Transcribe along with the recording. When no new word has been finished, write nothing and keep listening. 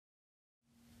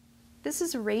This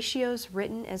is ratios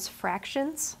written as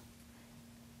fractions.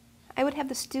 I would have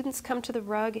the students come to the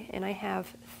rug and I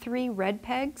have 3 red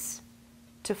pegs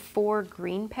to 4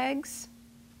 green pegs.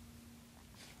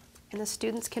 And the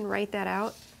students can write that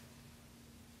out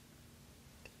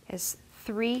as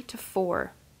 3 to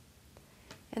 4.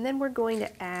 And then we're going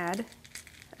to add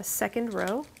a second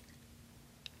row.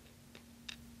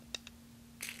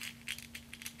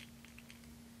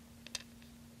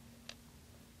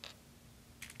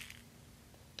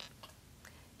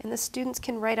 And the students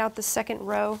can write out the second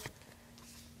row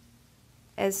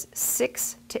as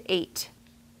 6 to 8.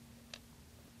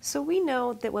 So we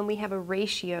know that when we have a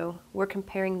ratio, we're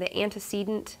comparing the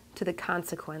antecedent to the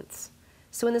consequence.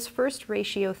 So in this first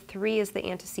ratio, 3 is the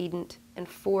antecedent and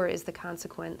 4 is the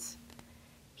consequence.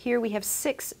 Here we have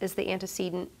 6 as the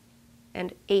antecedent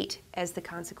and 8 as the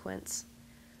consequence.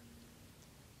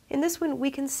 In this one,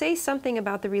 we can say something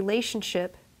about the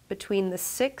relationship between the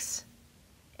 6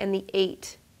 and the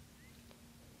 8.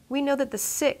 We know that the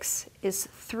 6 is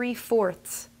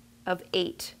 3/4 of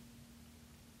 8.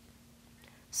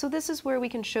 So this is where we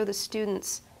can show the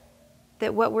students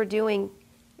that what we're doing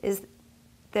is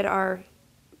that our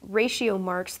ratio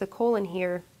marks, the colon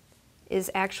here, is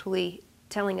actually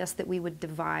telling us that we would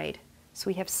divide. So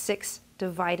we have 6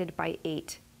 divided by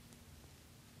 8.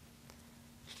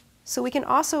 So we can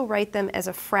also write them as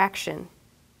a fraction.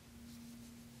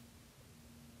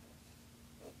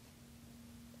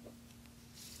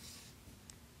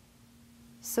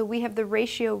 So we have the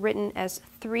ratio written as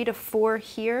 3 to 4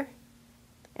 here,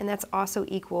 and that's also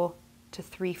equal to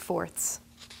 3/4.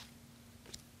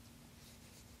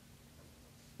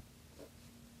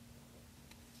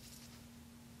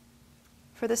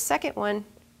 For the second one,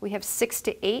 we have 6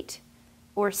 to 8,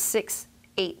 or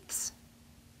 6/8.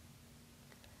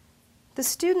 The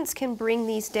students can bring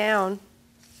these down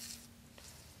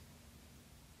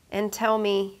and tell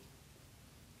me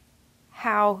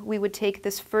how we would take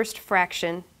this first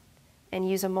fraction and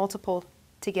use a multiple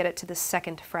to get it to the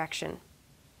second fraction.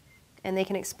 And they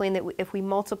can explain that if we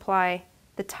multiply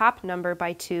the top number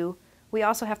by 2, we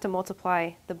also have to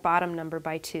multiply the bottom number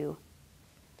by 2.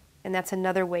 And that's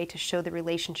another way to show the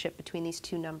relationship between these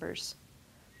two numbers.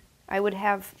 I would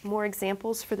have more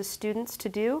examples for the students to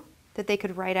do that they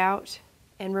could write out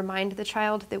and remind the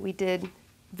child that we did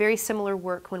very similar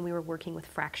work when we were working with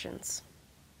fractions.